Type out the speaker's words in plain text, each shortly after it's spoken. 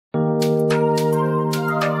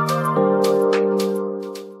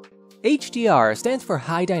HDR stands for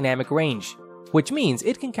High Dynamic Range, which means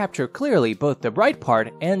it can capture clearly both the bright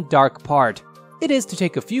part and dark part. It is to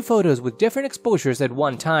take a few photos with different exposures at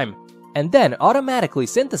one time, and then automatically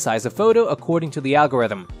synthesize a photo according to the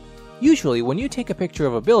algorithm. Usually when you take a picture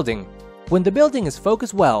of a building, when the building is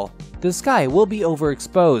focused well, the sky will be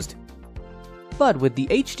overexposed. But with the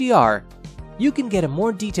HDR, you can get a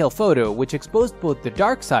more detailed photo which exposed both the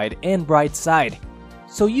dark side and bright side,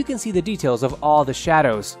 so you can see the details of all the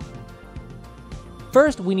shadows.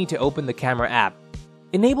 First, we need to open the camera app.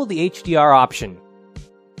 Enable the HDR option.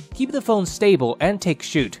 Keep the phone stable and take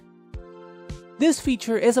shoot. This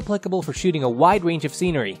feature is applicable for shooting a wide range of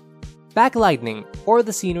scenery, backlighting, or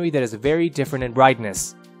the scenery that is very different in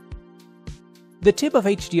brightness. The tip of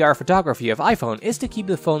HDR photography of iPhone is to keep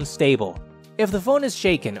the phone stable. If the phone is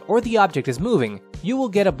shaken or the object is moving, you will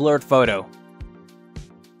get a blurred photo.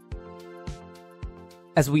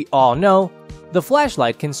 As we all know, the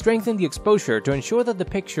flashlight can strengthen the exposure to ensure that the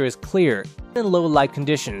picture is clear in low light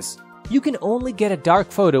conditions. You can only get a dark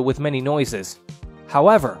photo with many noises.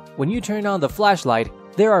 However, when you turn on the flashlight,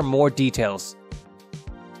 there are more details.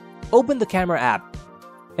 Open the camera app.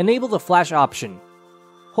 Enable the flash option.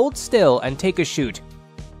 Hold still and take a shoot.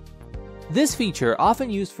 This feature often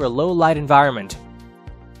used for a low light environment.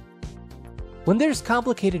 When there's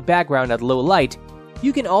complicated background at low light,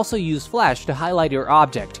 you can also use flash to highlight your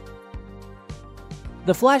object.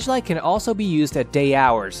 The flashlight can also be used at day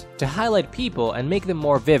hours to highlight people and make them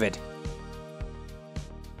more vivid.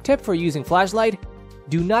 Tip for using flashlight: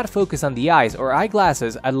 do not focus on the eyes or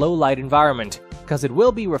eyeglasses at low light environment, because it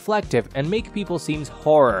will be reflective and make people seem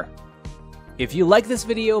horror. If you like this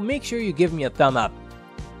video, make sure you give me a thumb up.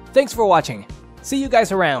 Thanks for watching. See you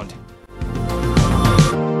guys around.